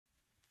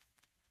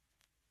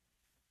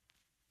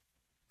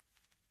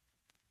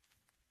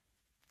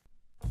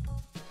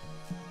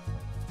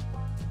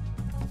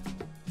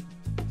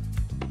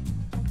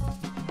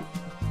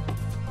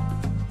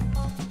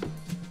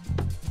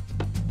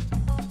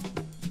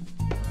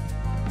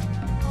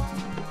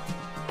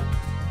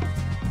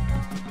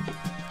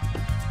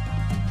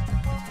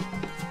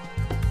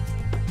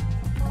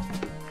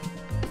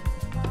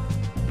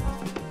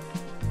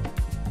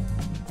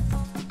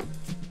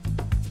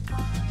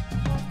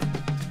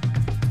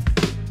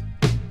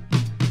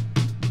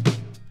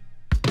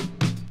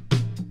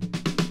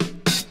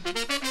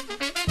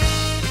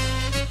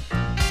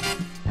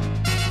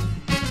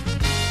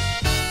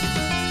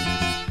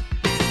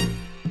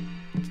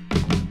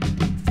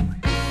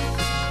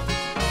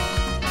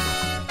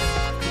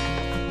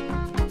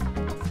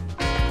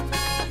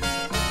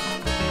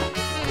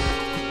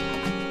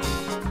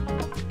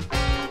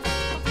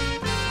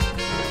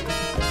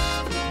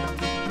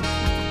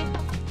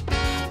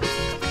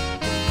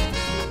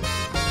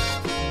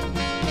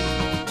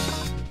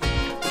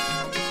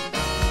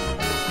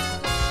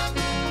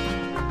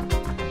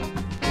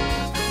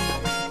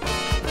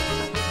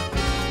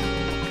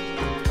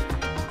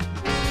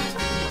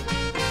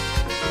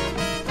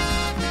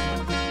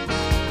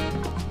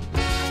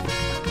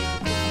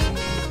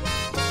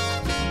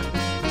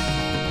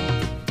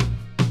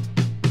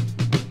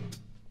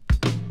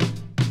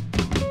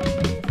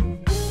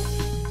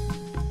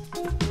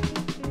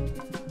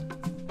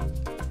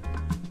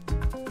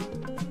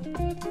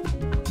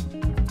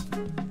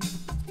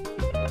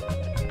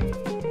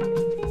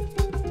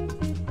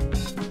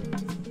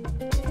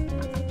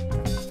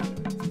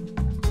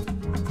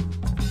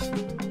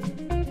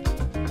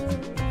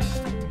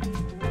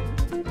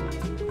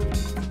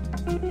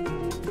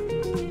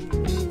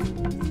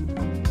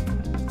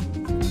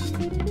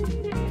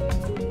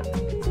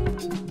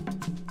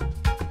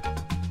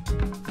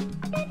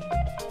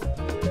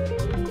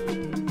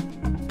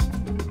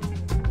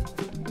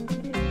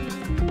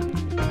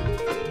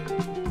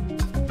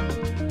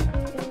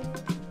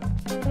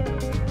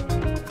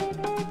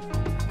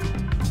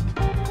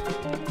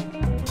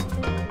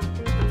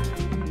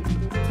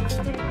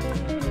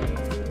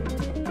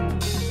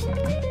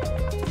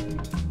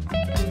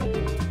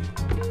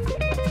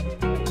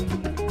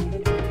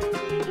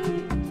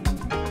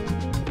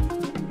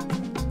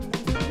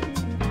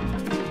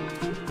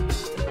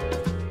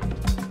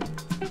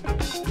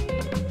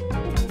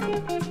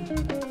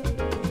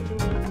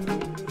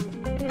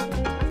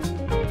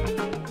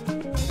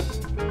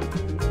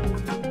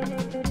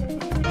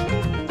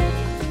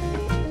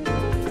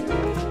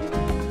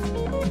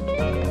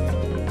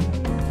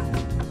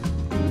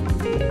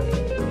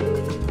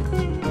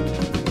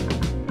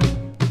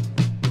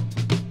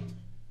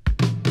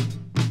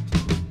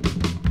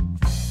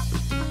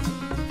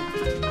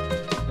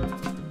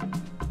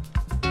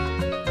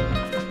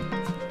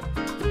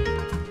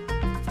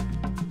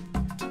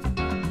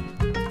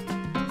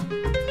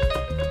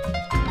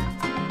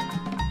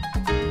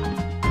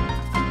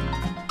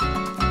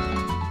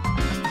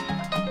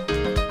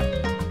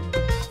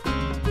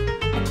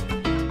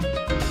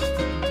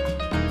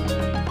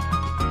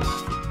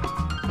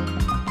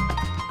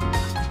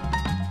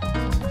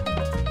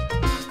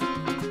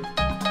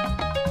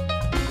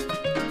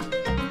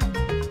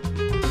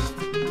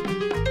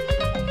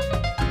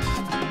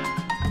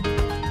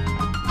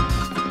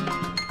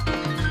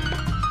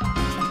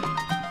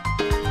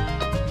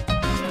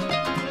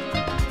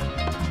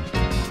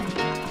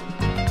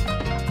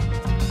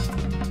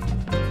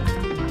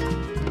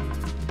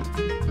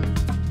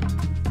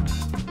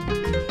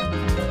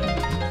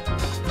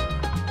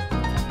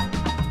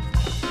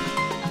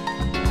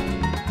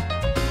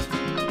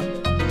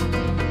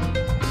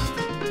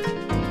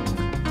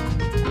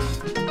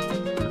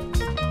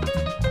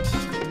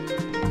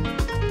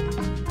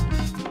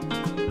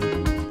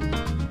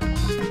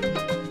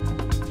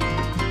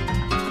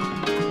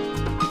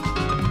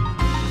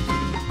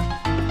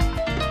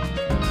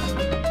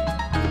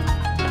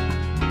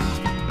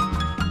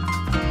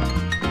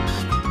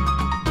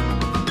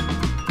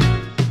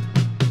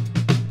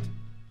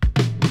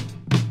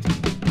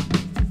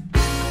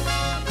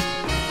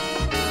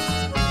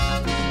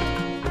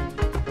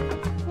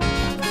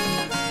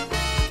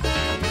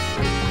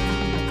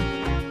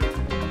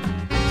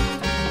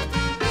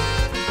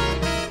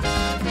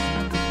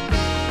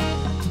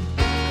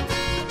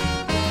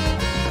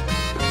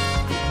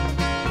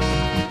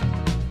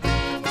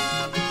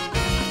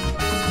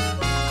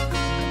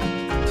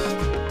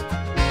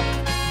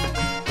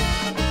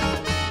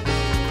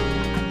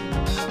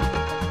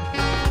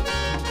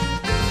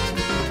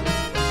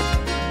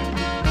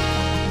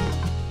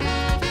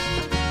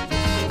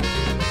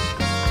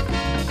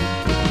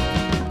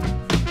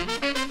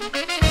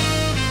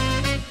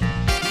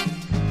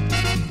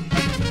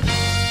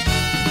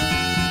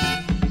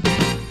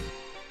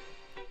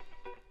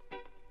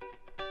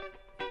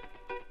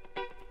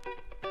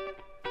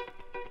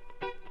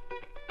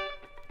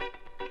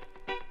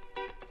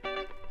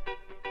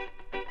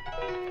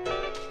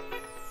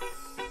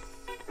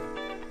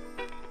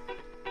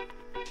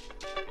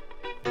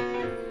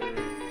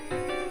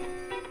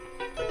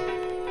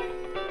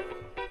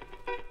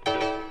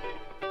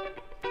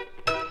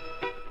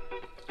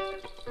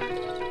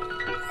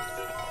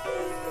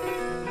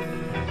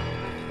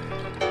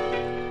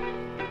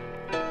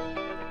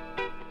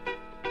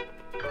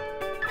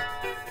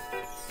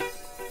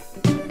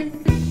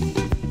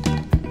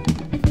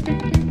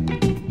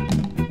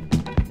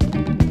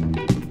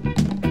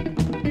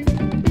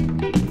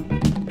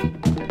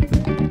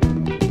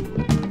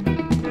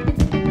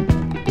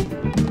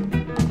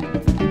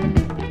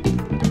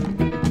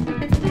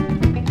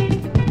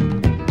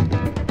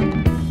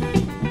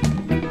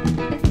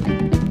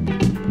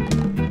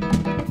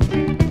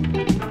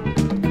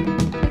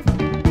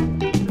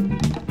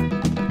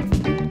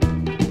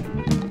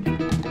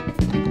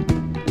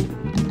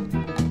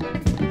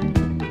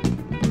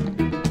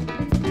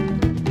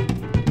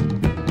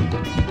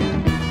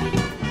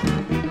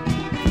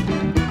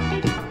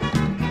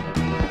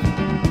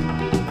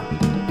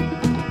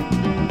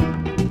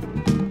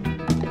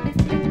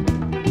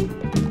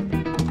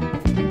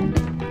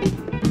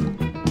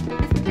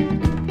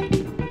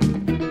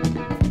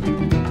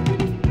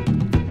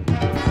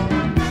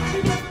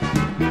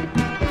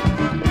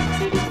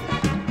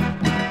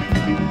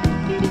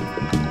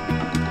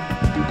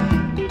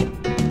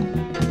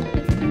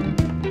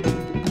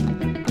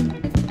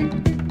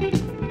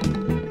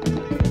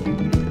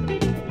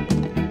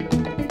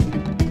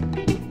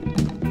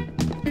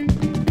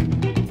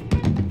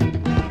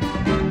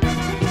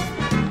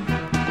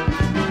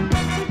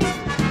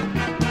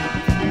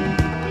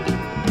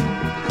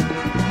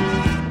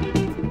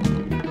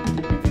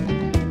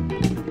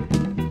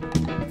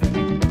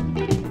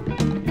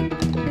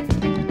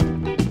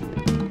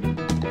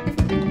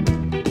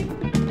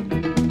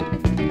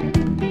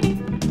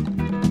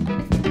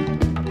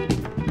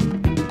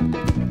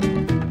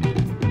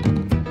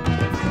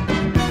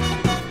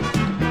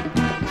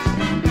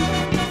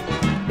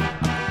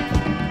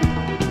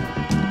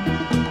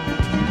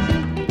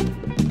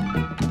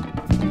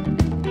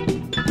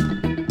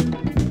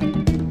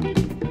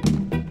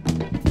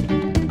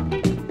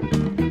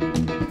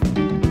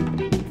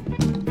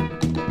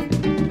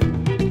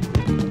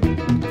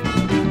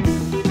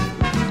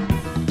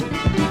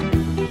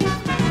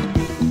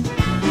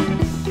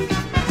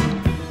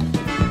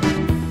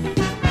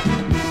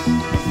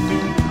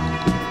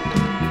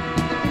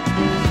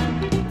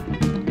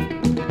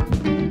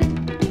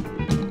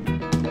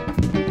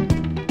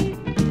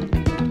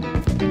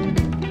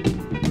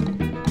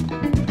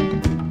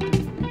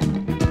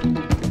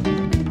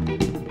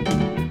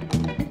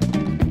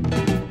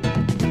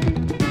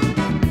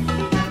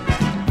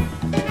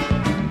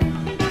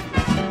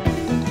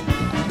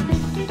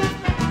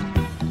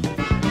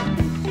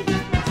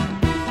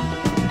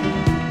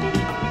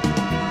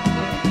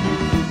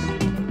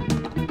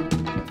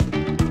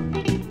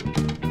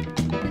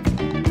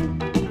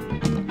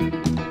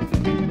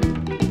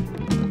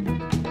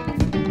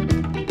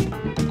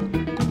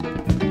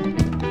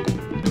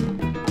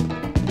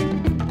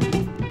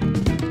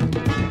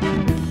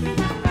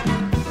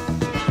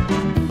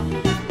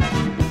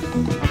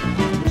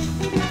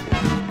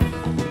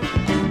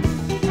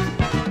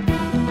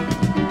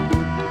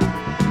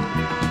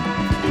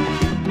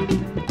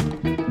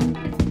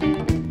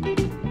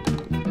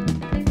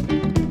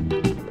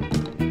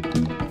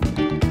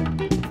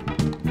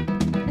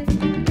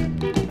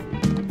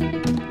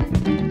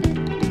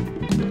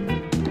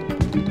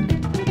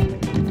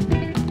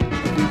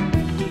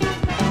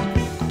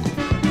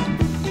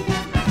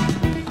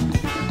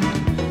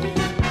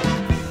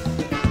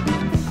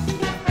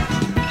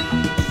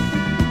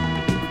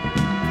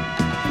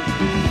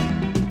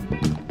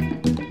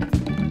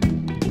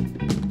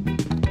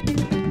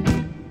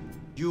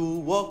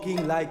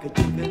walking like a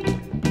chicken,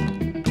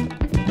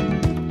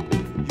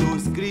 you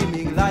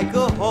screaming like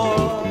a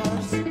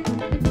horse.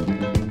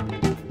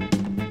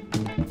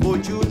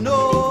 But you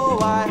know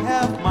I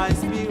have my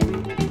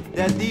spirit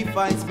that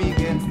defines me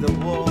against the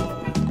war.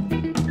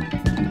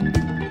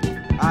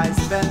 I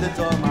spend it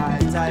all my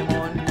time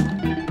on you.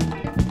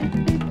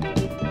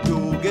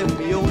 You give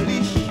me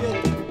only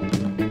shit.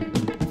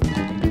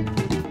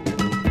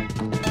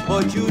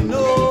 But you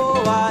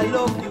know I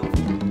love you.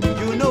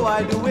 You know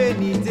I do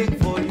anything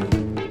for you.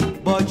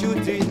 But you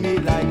treat me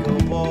like a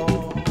war.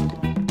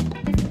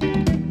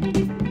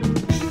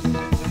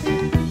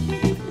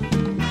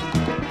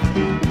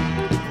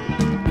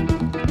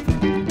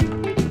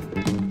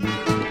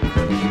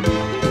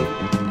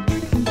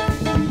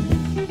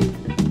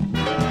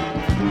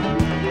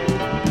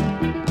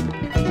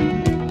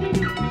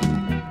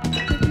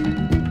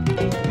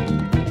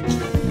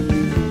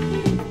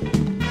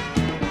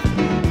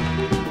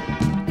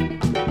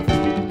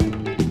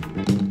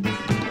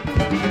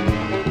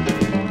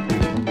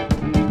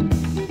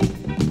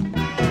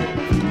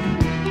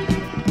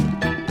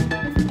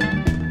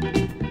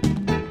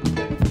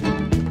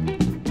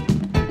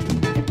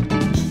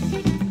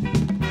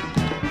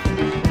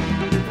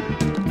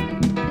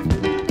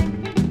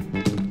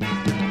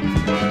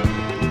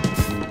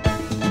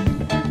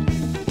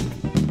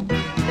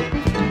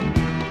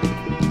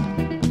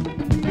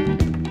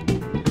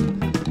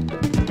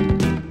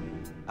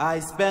 I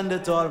spend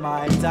it all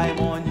my time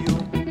on you.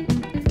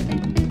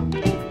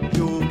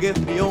 You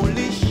give me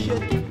only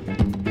shit.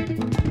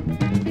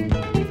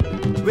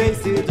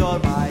 Wasted all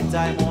my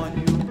time on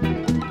you.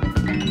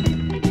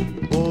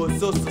 Oh,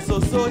 so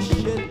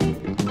shit.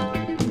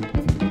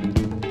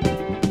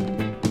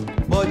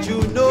 But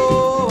you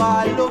know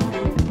I love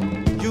you.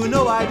 You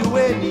know I do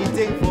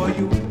anything for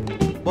you.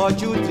 But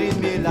you treat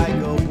me like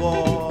a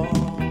war.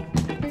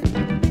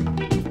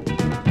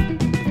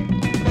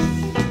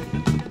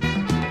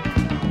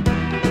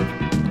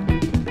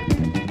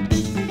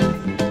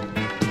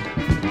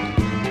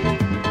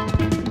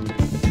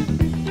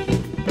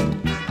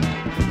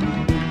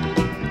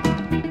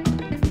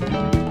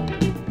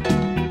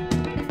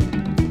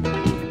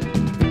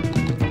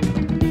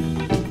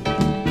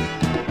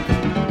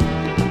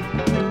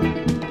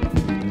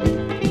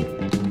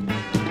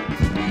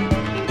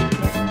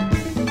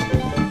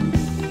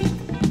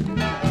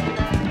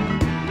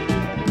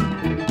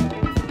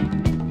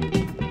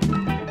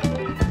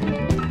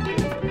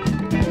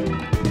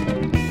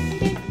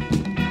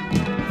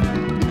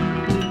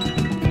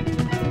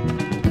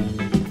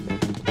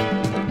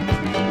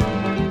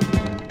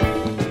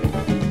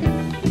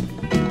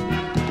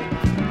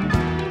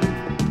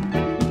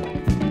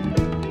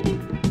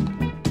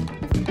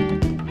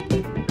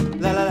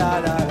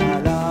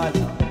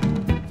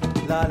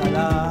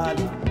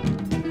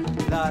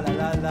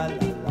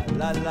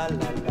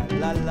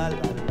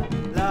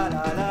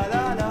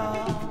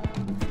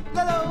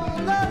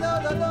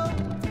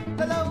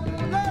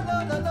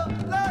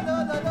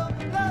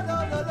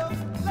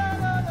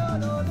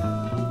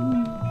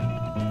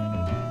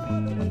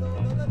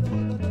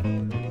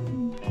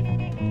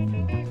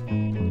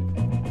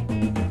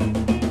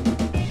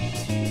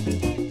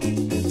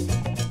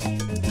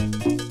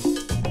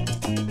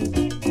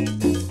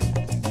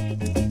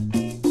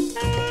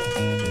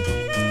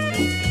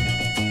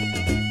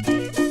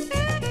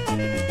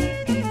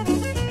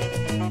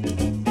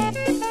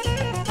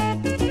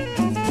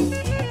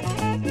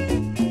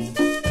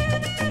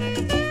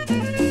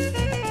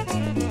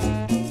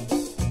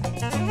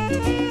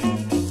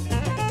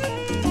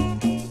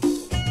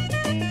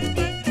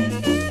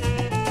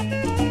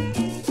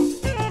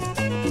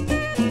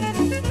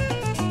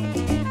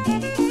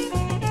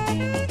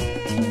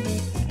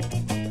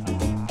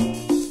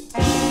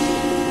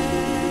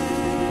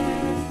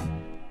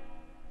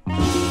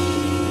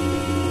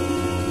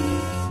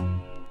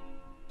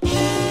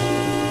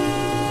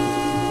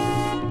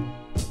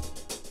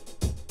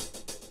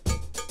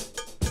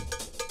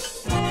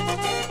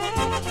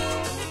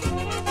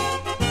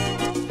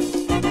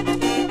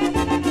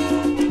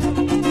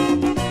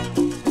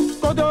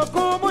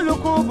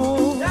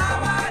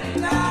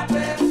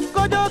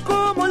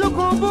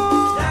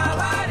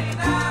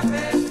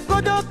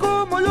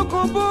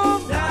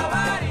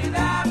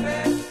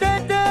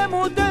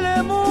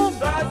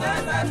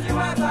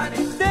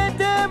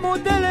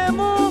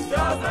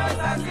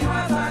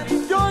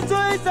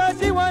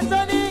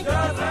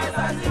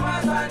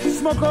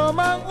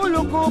 Smokoman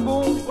ulukubu,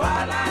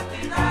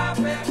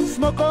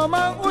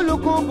 smokoman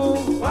ulukubu,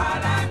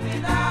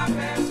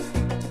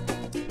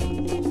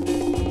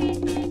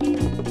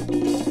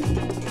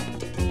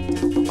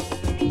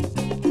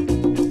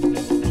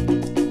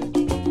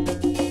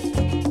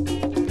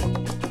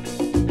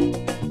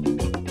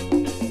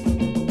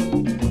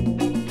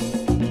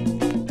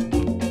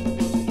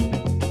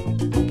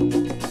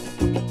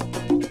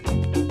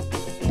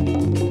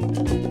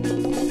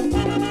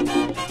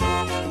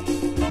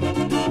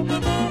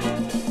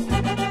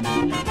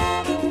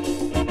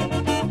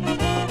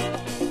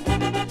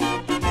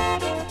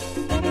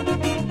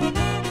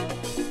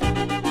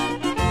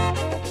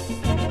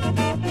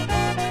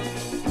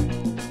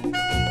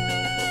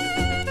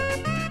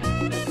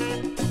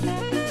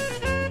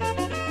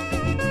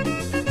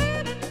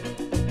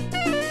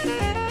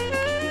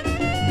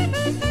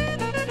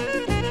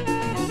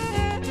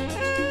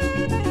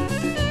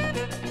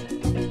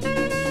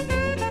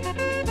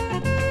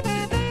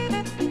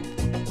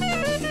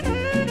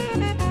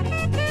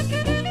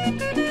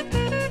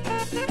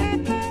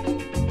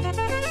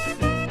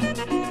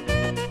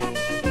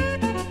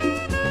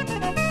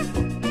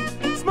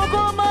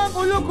 Smokomang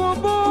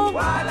ulukubung.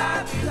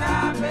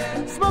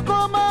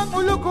 Smokomang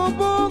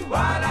ulukubung.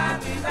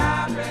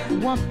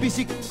 One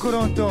piece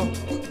kronto.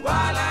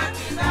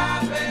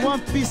 One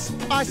piece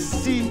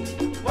assi.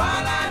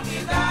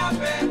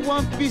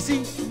 One piece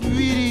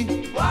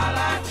wiri.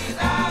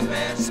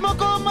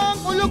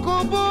 Smokomang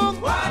ulukubung.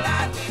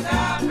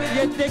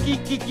 Je teki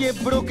kik je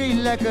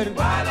brokken lekker.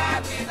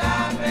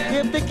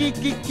 Je teki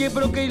kik je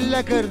brokken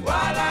lekker.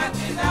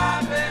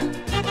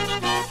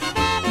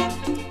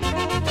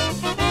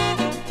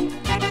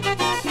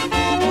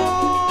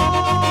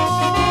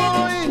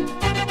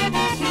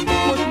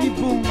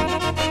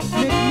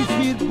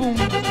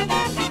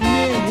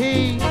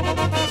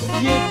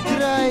 Je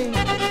draai,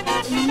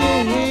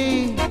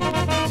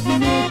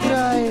 me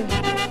draai,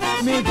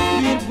 me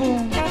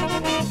virbum,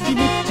 die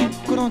met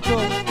kronto,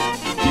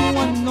 die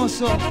wan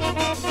noso,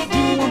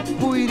 die wan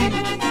puiri,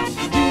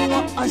 die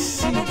wan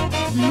assi,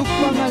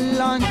 lupanga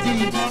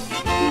lanti,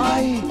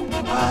 ai,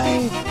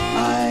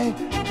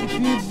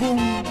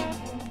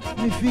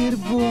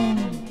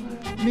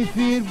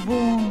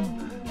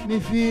 me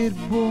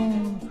virbum,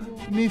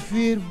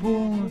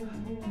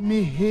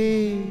 me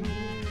hey.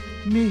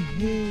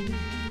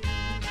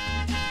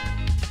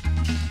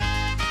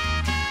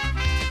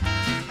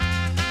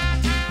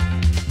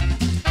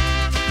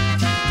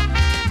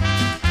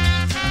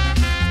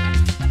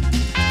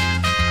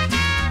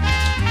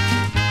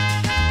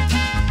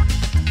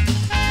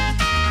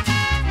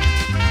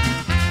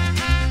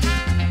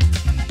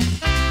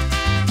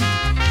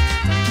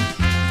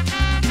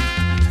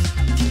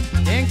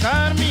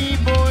 Enkar mi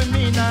boy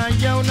mina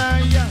yau na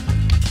yau.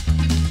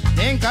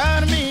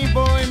 Enkar mi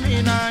boy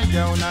mina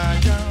yau na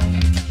yau.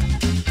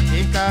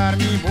 Enkar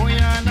mi boy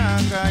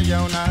anaka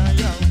yau na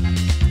yau.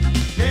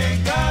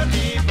 Enkar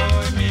mi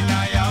boy mina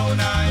yau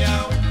na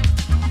yau.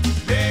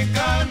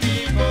 Enkar mi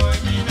boy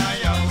mina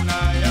yau na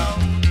yau.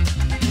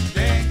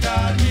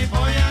 Enkar mi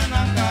boy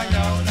anaka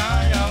yau na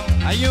yau.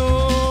 Ayo,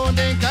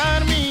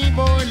 enkar mi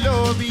boy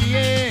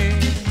lobie.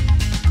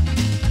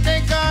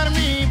 Enkar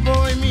mi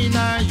boy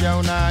mina yau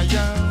na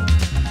yau.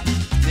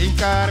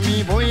 Enkar mi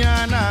boy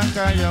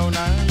anaka yau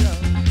na yau.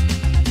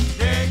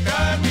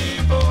 Enkar mi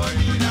boy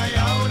mina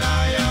yau na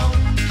yau.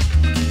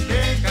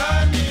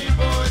 Enkar mi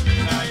boy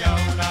mina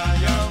yau na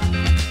yau.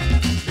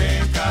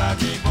 Enkar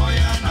mi boy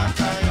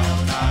anaka yau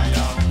na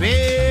yau.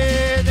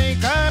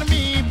 Enkar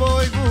mi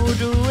boy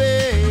voodoo.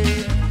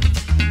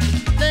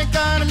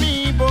 Enkar mi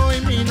boy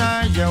mina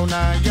yau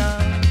na yau.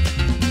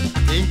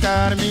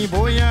 Enkar mi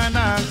boy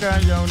anaka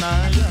yau na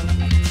yau.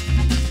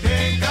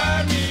 Enkar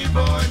mi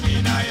boy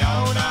mina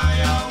yau na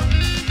yau.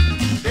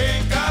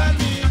 Enkar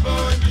mi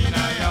boy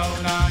mina yau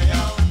na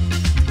yau.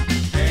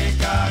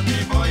 Enkar mi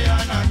boy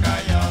anaka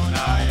yau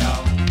na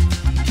yau.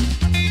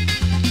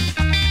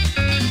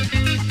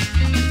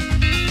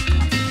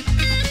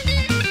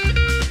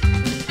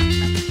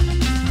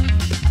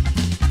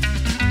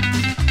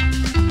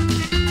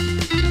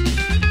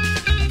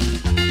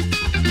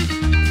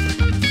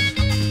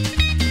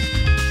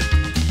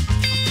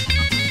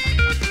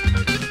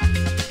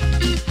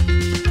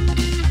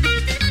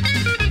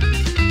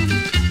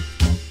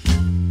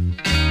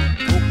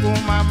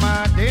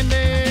 Mama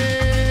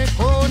dende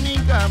koni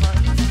kaba,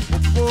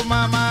 uko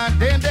mama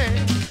dende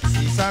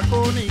sisa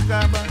koni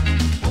kaba,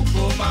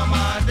 uko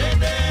mama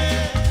dende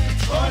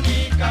koni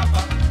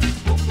kaba,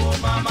 uko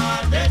mama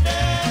dende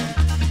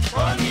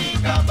koni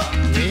kaba,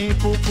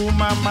 uko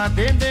mama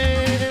dende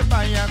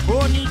baya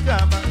koni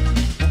kaba,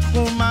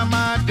 uko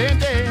mama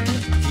dende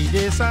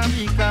ide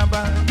sambi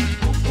kaba,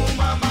 uko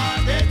mama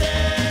dende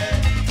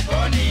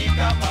koni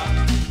kaba,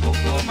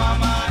 uko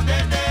mama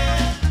dende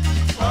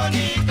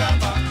koni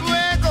kaba.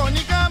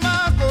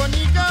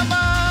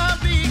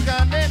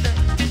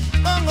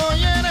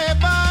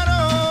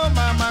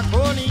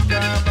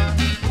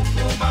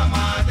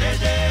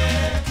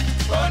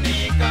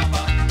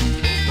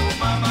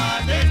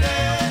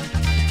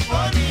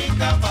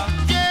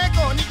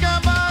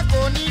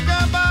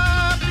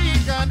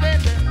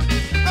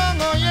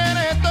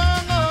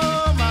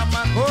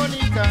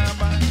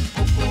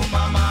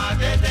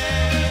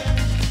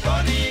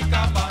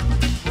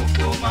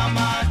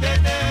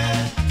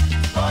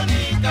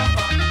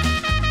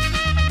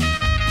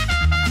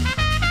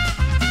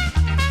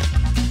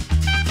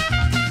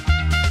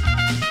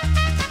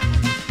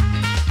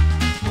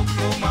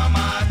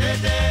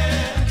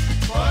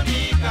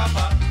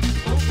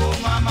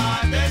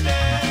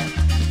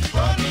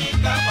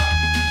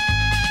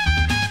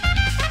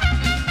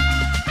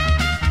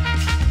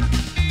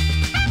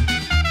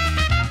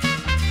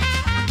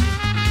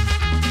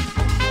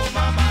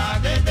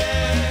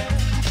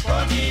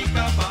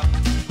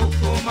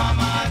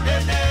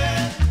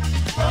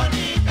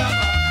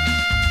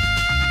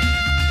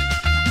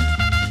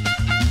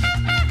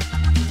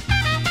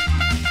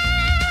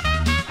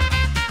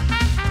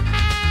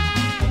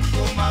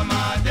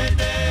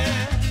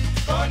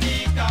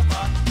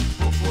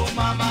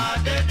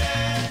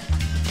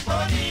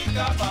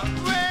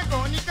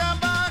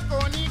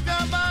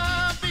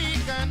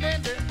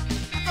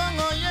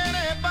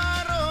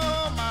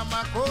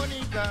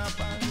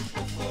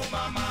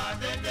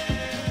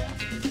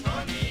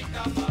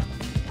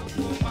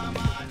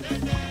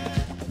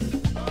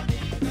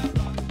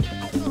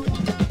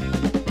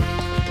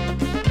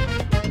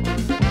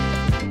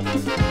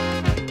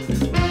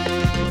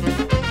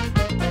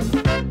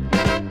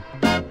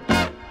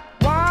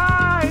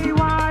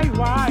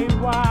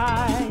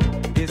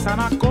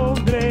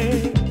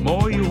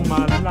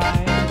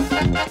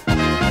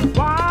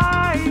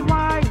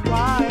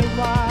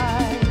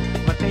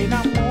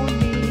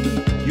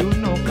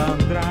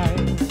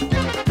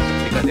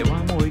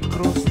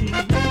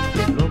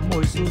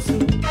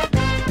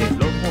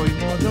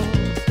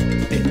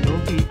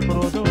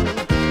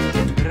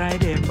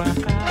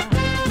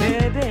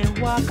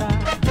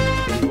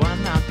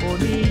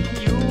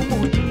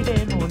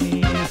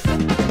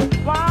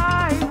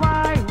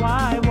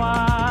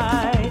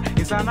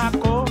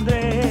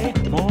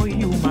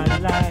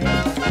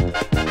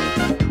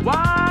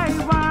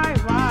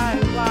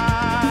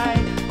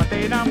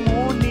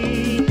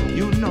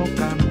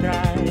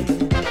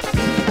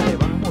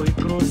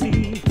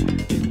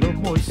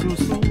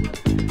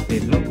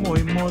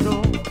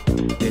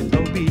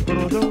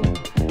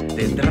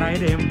 Te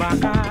traen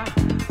vaca,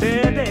 te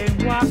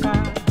den waka,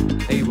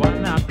 te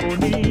wana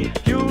poni,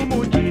 you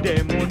muji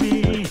de moni.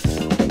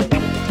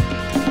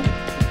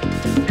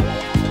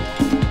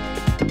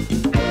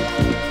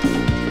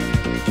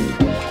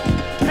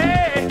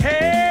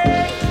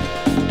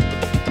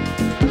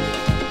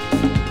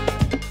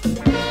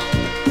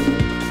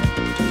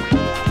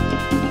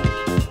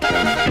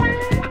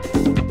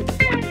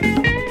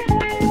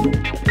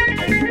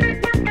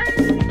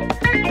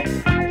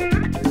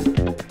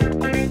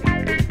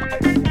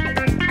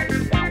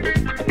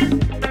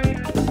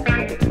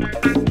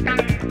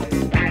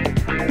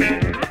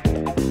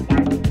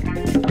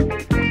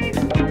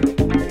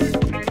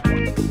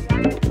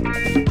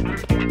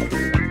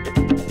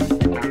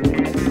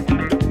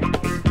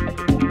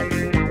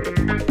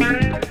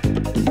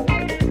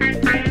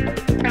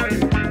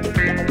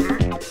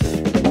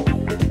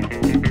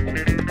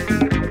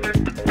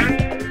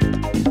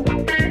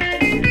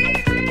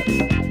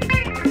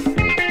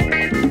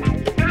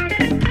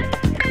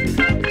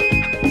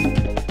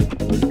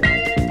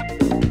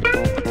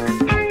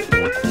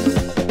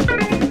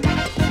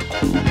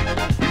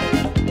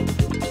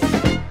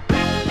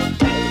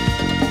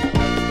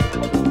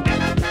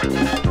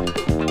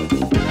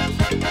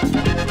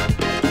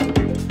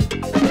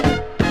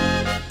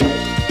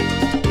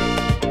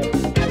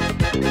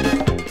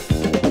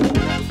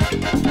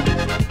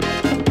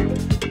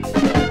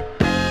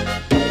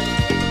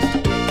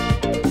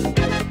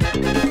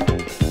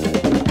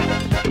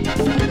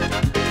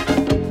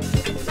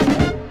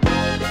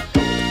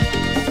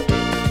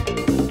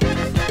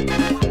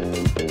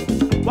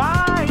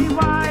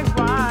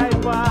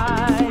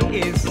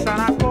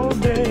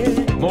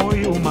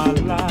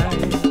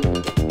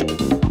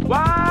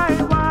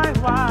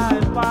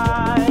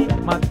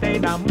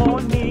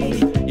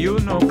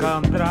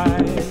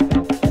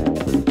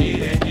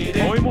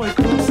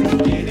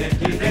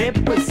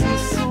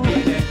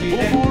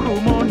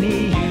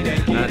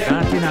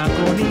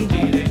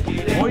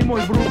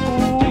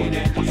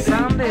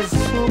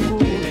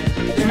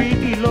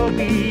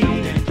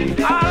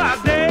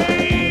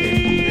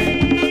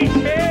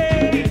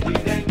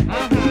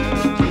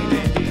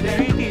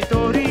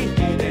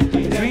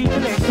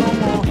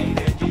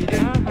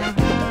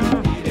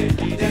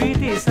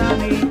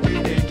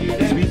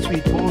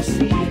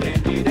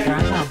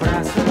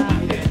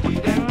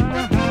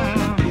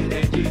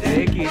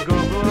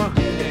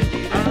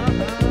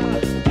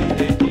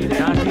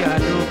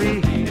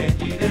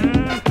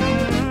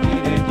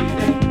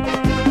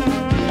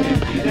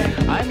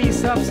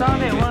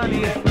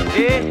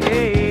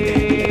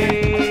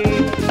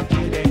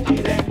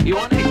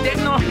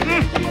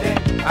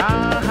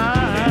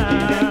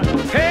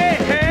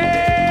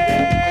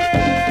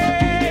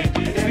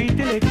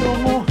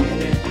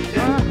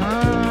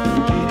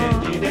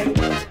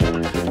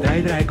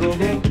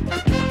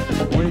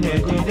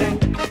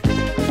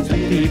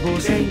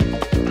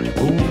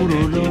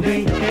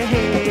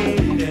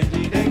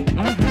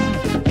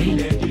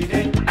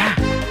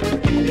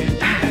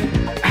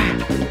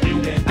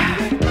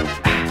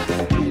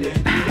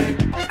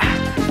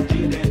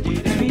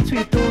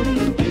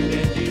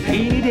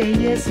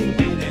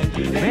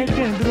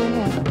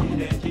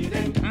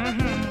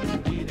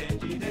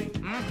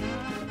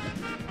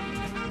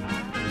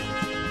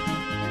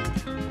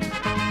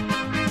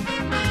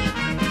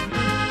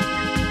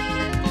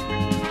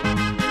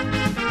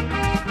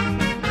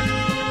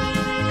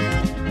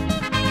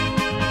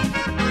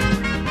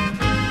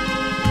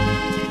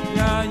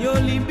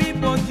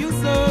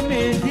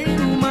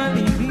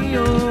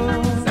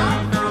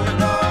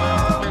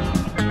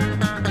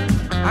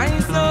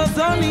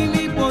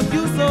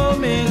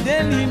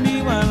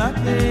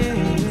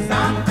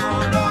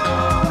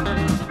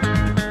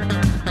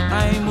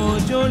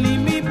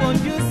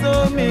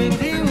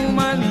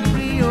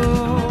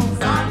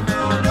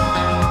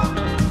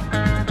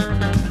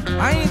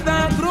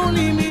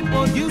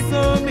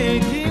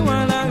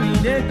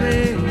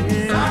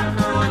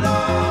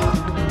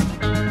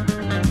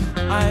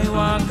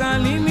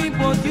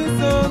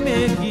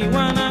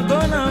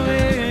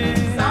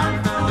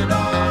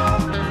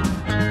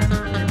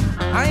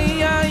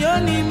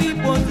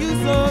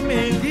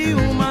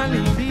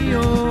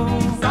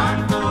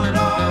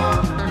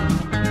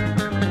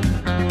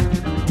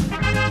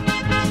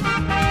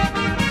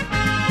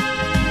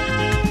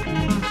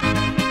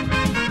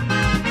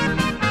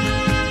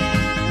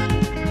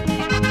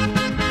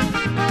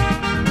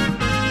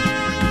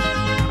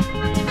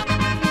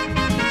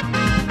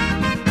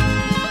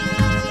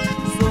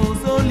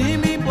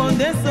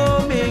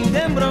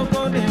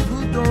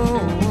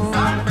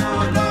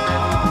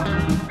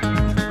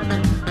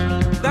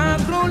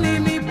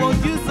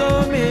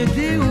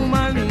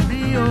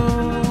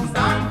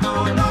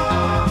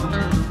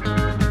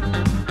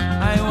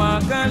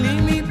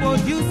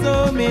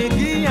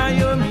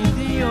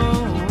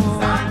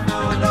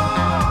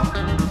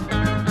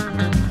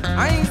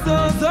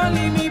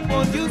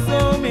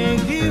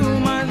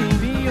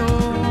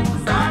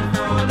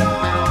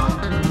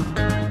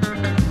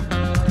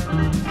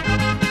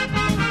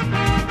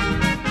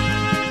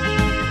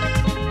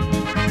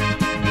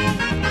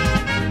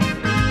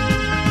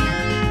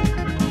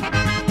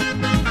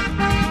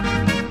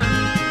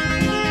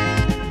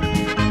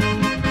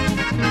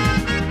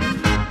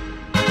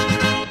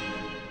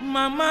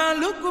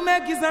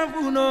 make you some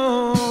food,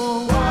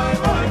 no.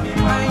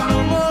 I no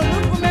more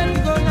look for me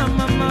go na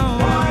mama.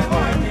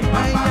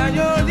 I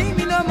yo leave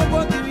me no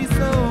more to be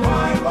so.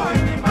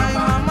 I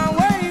mama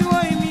why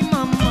me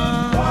mama.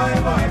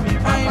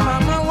 I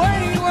mama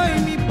why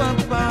me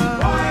papa.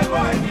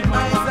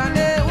 I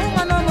sane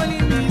woman no money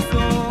me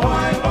so.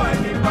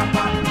 Me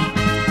papa.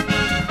 Me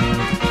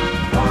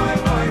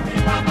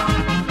papa.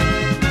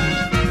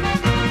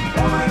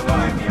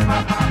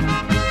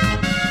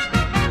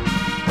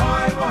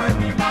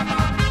 Me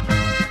papa.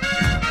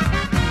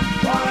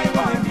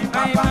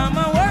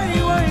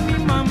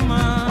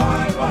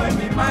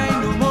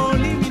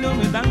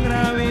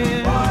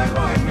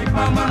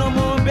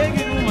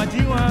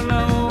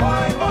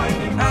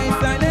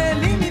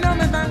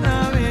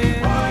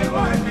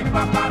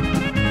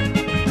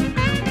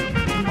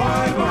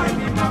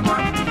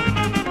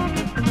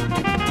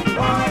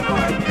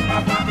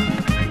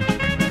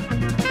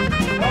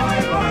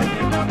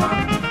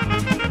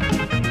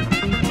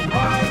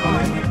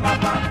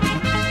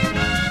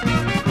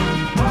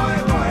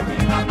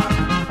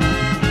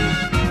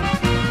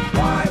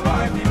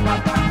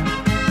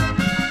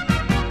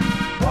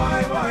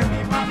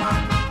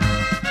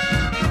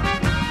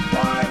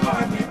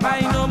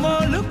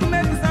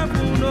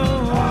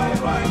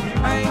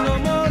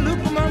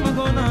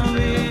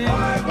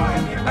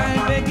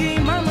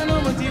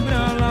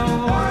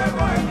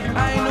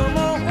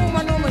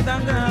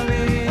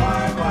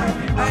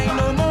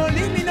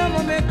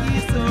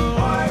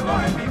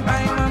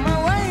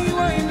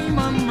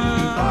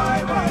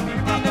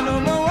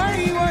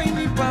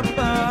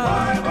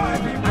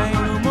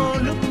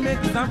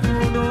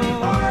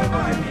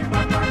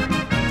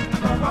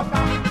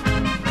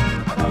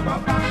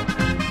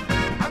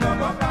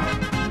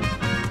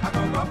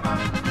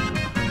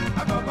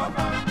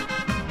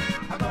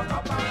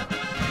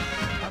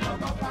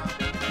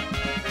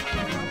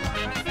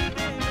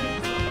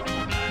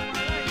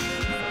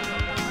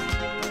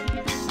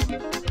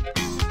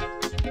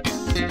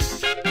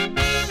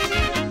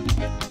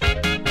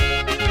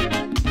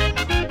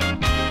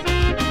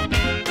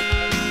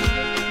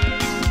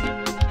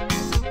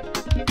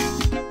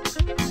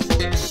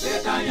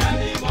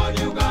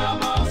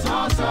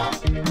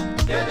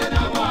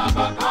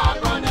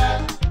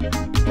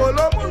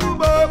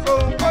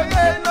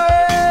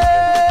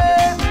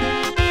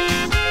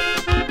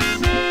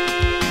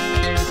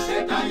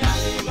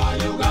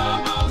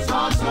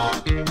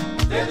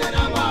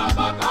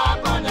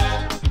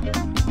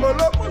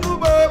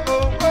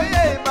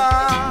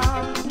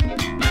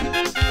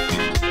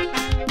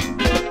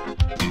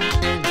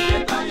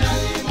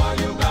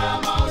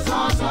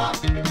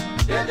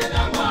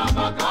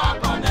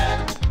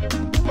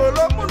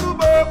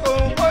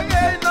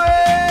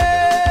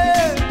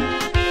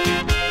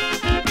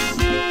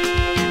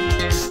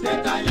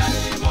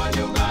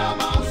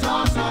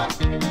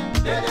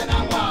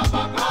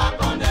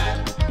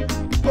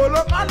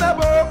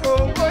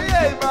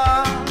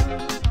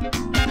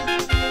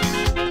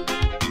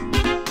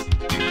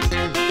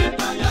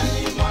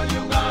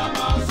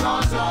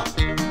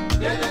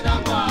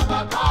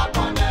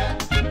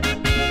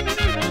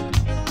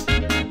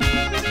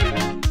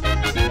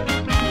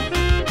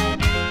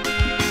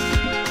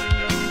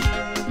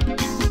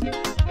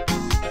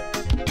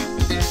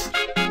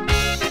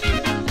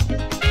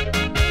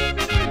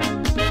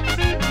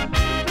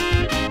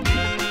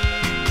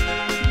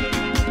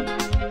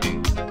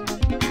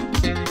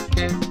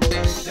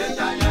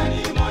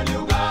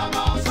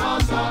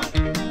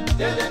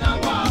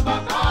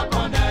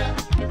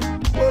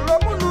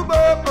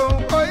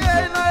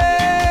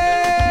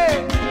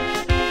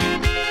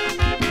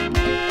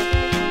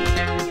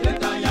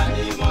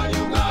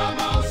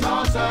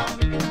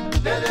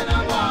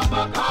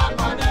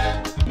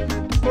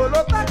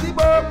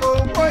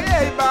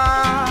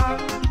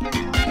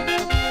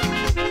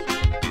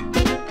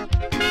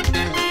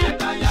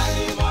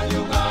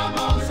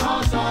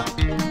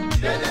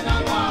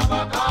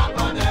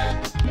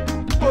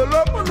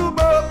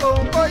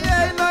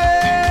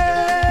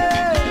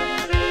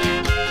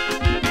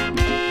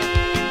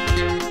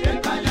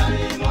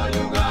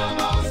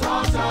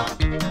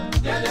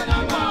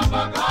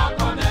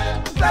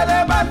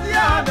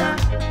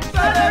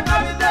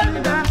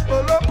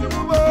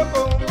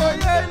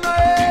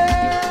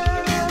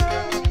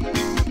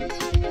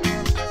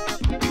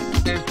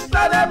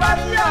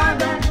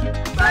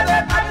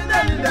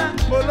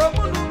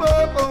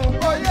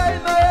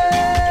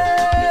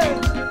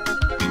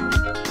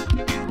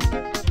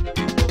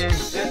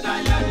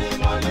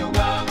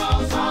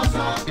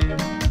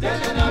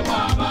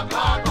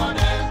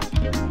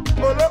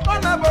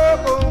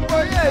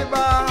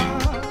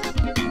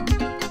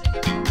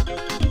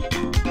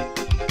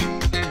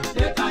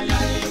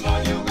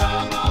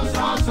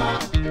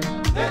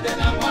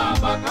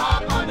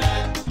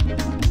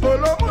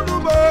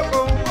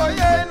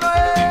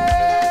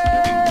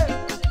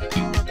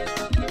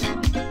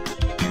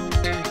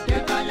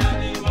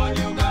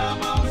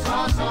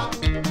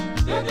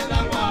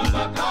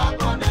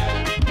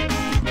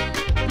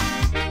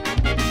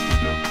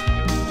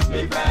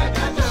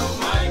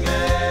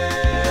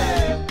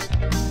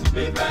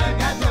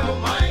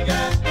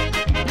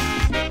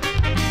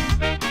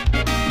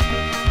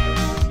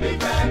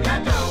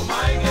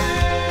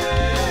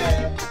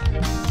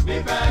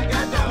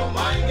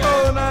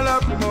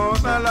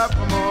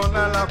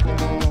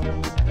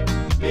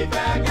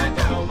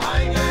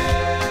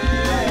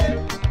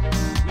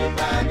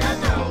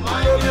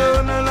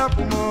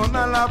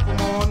 na la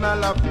fumo, na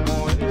la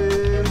fumo,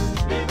 eh.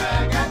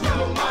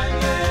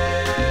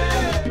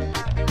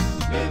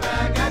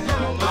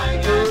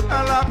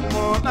 Na la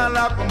fumo, na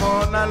la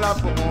fumo, na la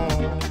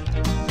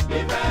fumo.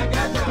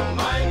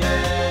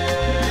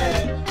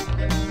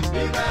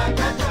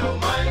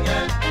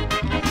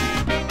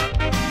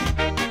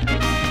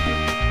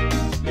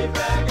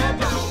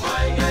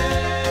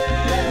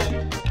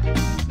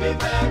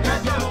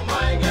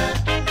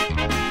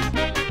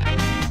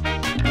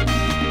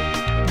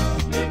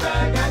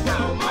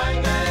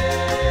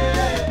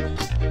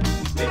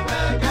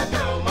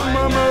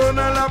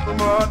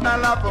 Na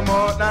la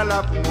fumo, na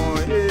la fumo,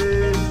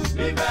 eh.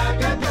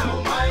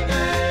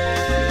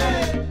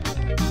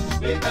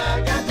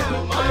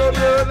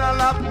 Na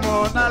la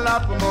fumo, na la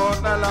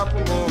fumo, na la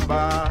fumo,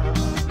 ba.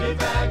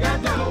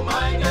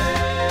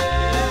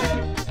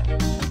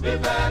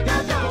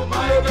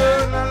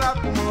 Na la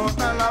fumo,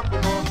 na la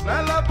fumo,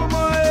 na la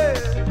fumo,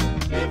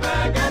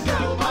 eh.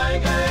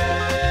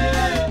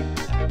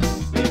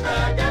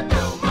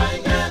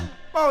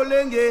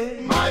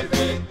 Maulenge, my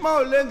feet.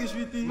 Maulenge,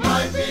 sweetie,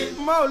 my feet.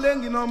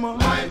 Maulenge, no more,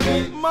 my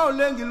feet.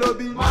 Maulenge,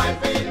 lobby, my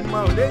feet.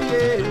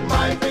 Maulenge,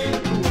 my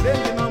feet.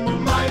 Maulenge, no more,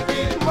 my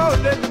feet.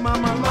 Maulenge,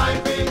 mama, my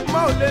feet.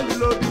 Maulenge,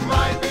 lobby,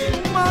 my feet.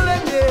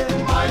 Maulenge,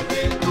 my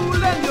feet.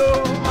 Maulenge,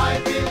 my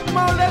feet.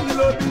 Maulenge,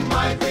 lobby,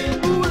 my feet.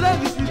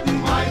 Maulenge, sweetie,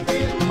 my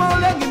feet.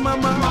 Maulenge,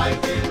 mama, my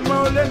feet.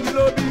 Maulenge,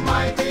 lobby,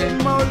 my feet.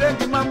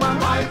 Maulenge, mama,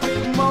 my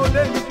feet.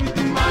 Maulenge,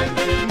 sweetie, my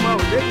feet.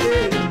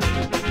 Maulenge.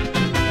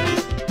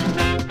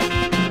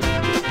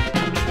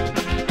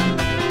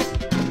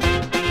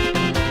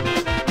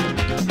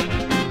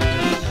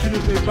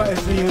 Pas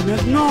essayer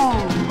maintenant.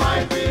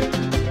 My feet,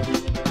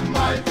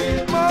 my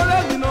feet.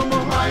 Maulenge no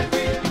more, my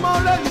feet.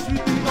 Maulenge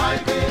sweetie, my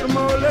feet.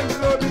 Maulenge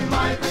lobby,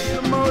 my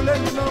feet.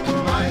 Maulenge no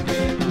more, my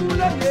feet.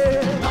 Maulenge,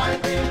 my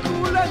feet.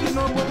 Maulenge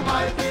no more,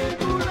 my feet.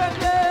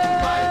 Maulenge,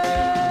 my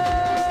feet.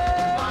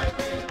 My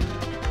feet,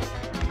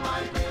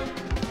 my feet,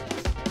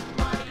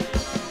 my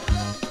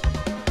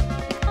feet.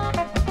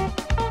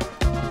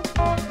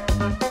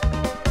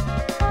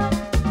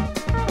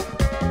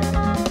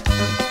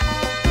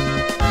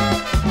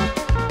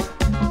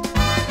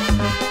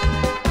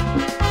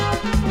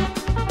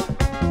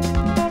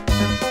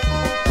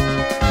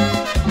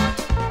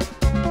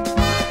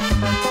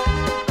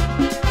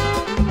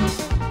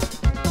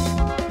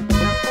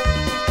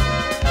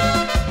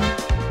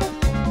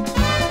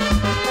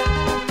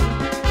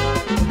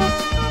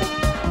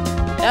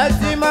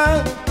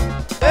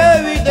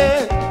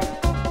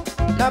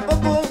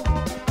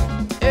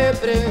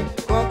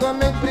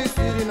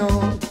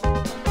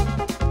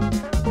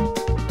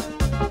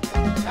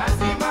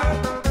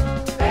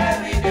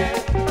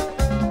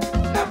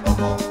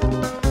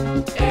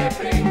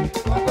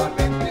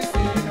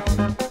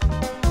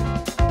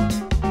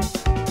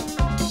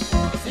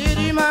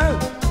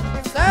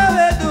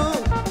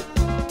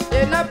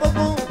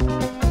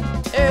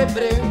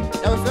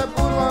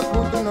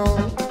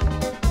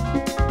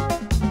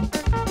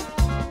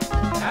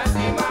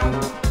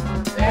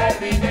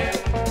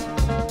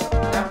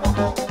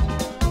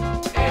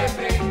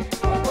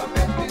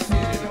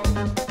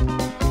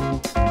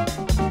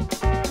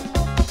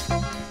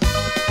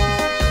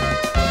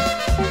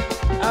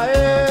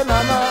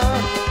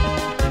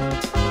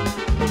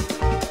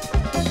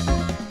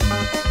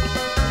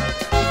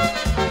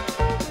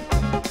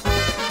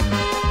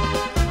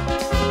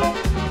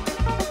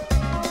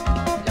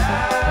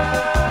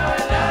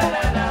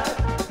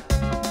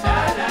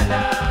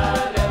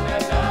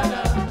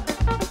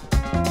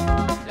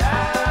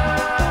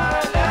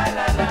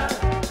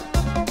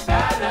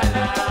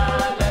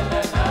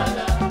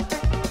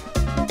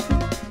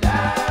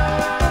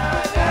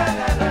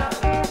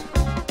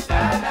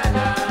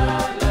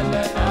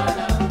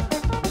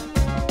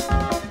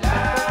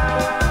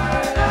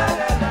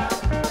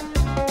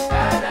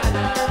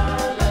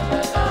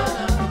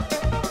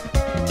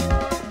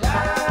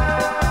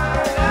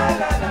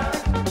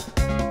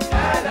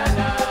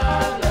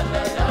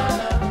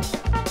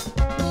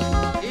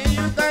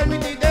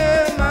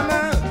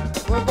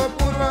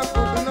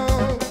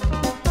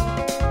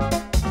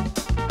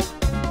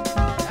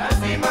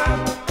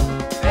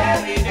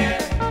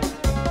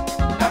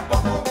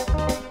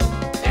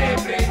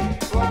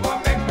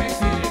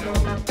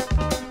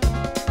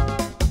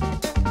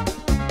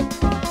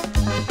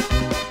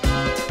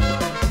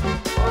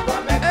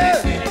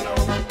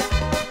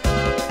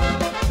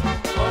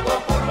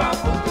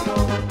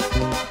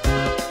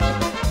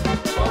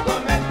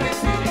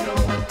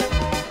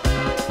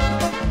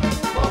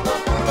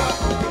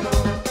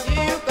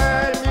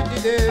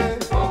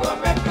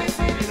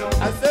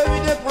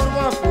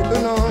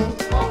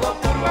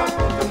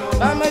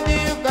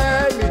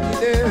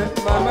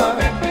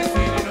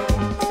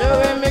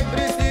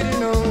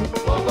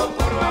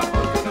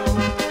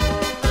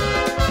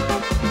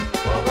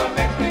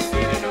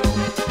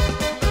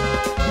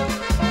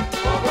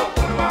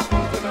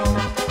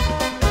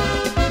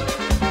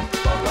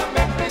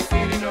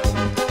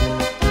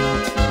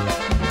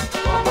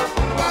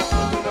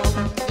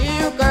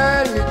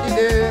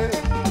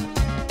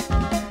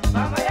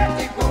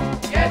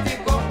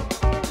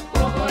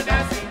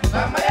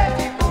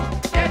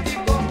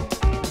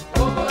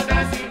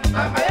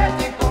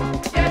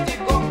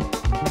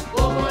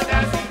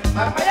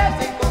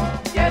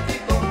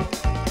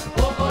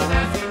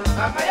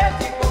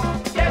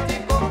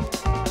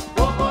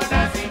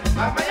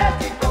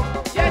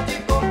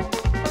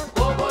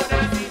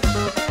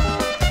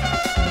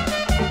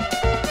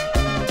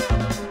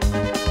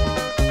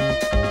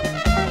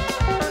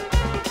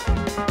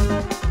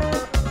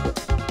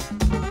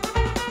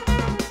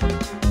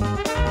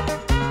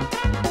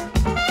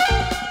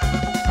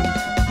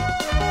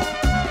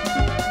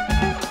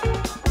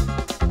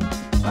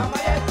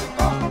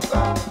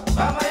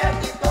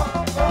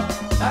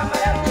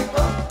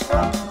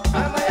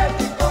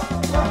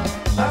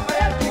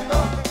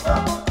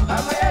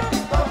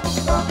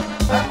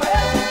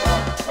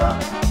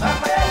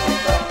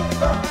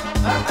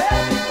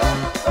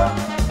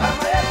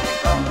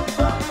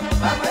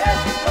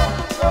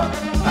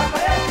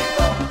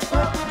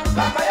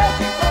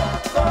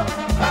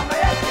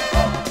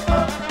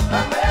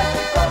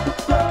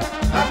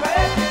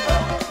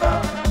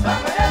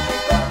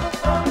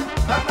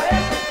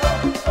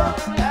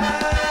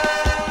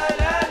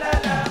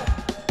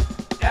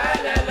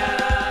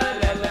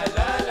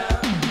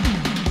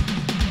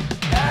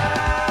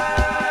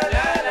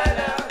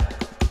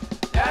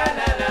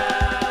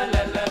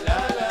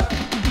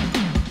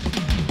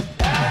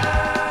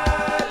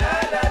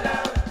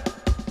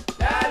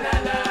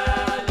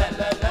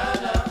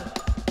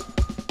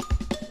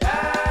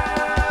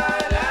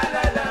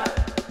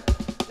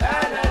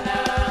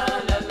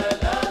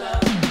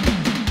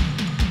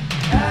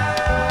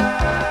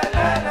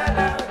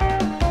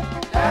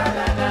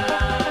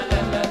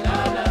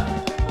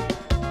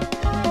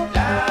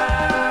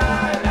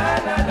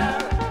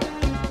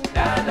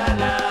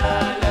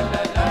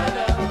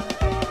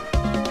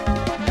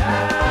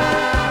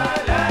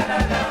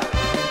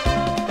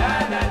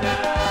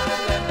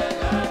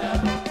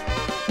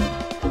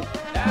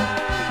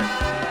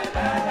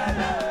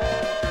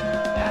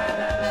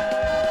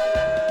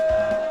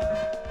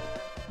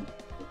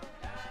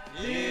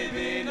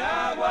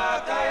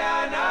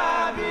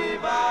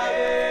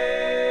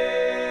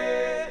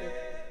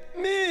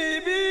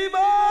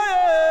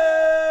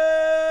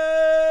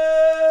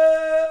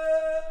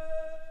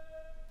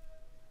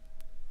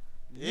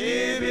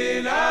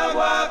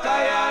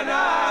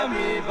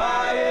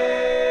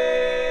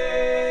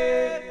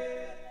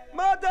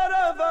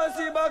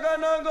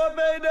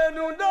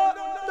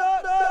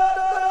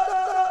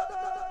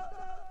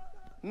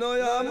 No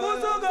ya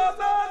musuga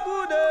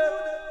bakude.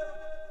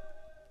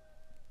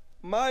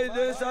 Mai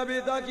de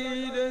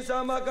sabitaki de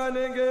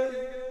samakanenge.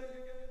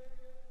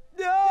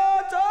 Dia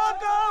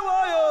taka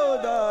wayo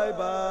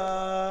daiba.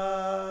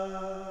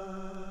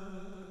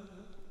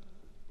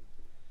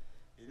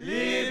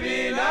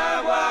 Libina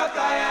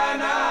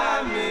wakayana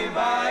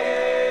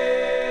mibaye.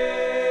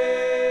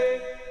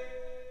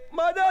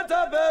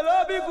 Madata belo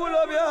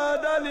bikulo bia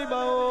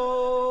dalibao.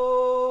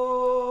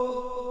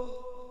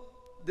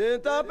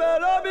 Denta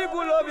pelo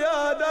bikulo bia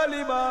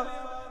daliba.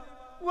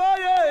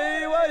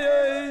 Waye waye.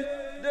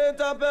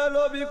 Denta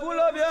pelo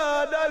bikulo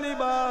bia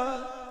daliba.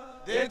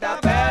 Denta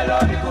pelo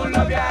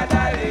bikulo bia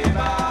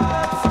daliba.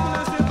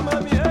 Exclusive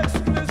mami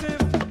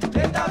exclusive.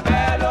 Denta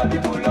pelo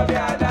bikulo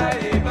bia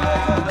daliba.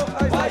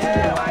 Waye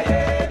waye.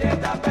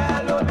 Denta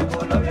pelo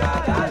bikulo bia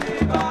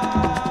daliba.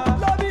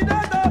 Lobi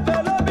denta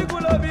pelo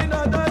bikulo bina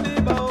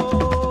daliba.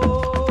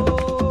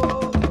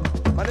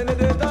 Manene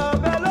denta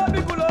pelo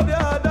bikulo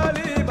bia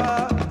daliba.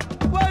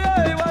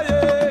 Waye waye.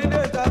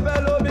 Denta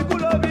pelo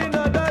bikulo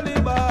bina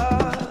daliba.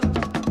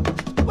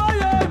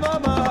 Waye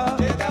mama.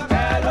 Denta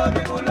pelo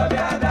bikulo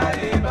bia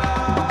daliba.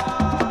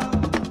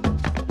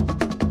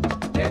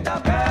 Denta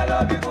pelo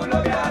bikulo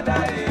bia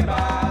daliba.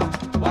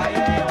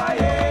 Waye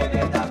waye.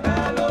 Denta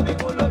pelo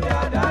bikulo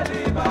bia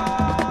daliba.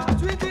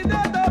 Sweetie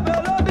denta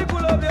pelo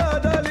bikulo bia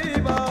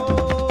daliba.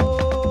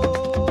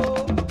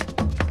 Oh.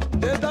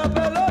 Denta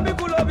pelo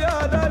bikulo bia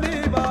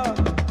daliba.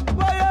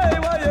 Waye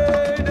waye.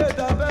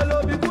 Denta pelo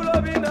bikulo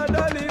bina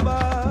daliba.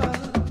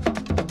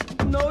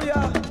 No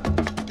ya.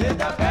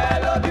 Denta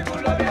pelo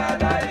bikulo bia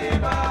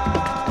daliba.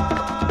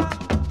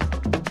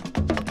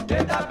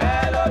 Denta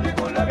pelo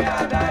bikulo bia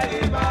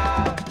daliba.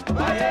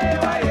 Waye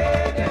waye.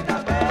 Denta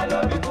pelo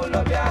bikulo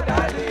bia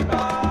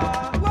daliba.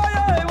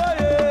 Waye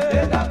waye.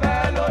 Denta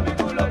pelo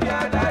bikulo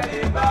bia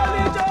daliba.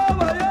 Lijo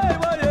waye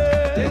waye.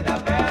 Denta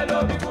pelo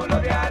bikulo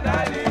bia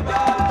daliba.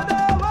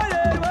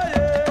 Waye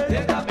waye.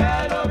 Denta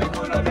pelo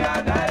bikulo bia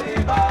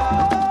daliba.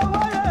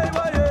 Waye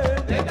waye.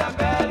 Denta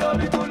pelo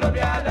bikulo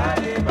bia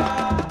daliba.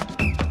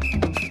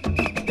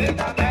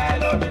 Denta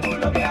pelo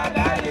bikulo bia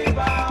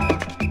daliba.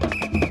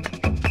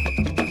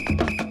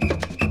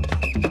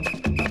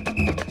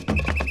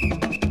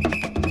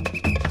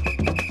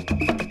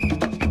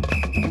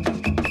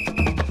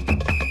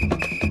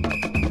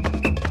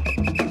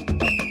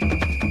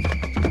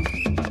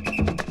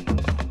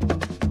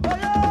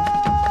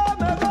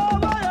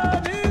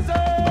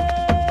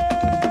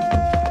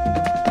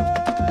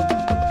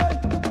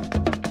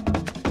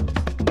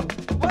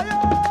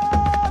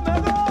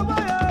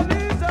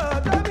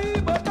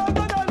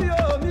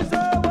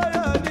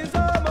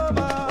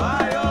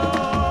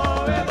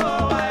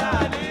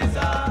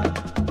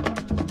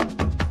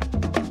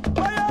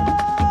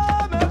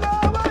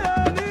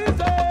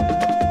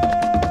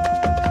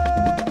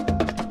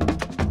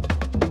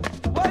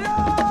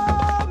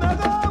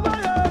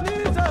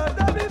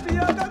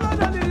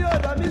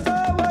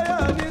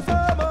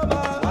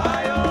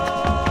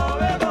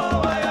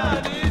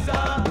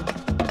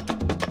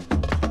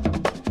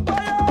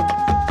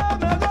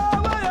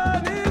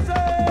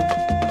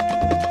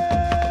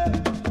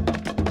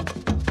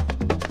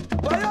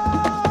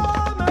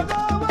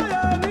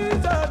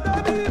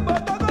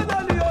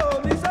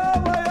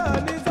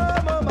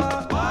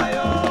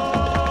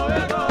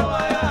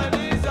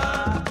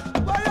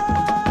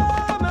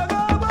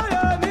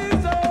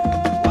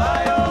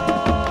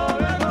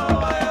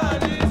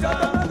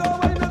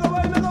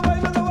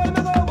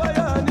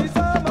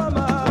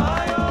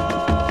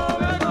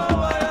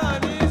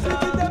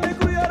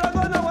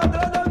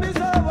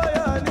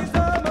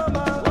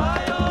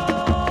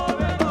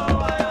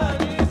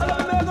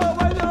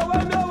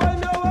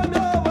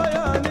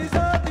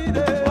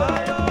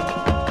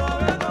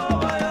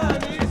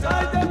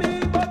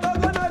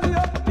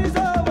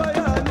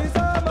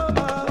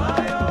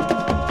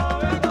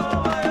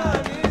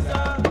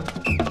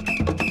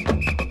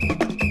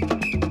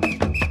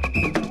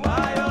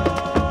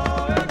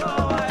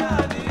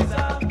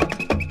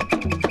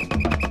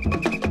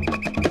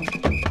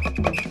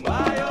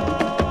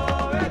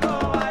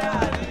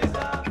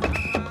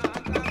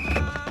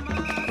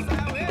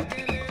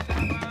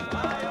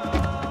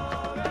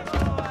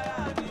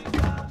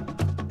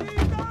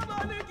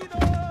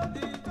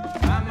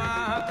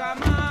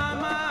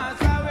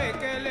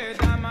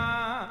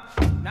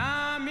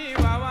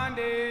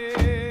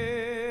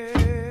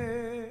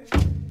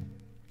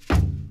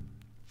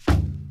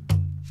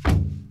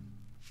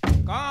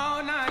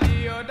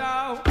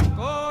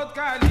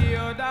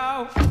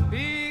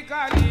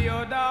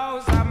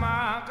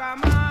 Sama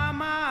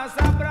kama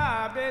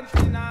sabra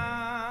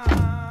bentina.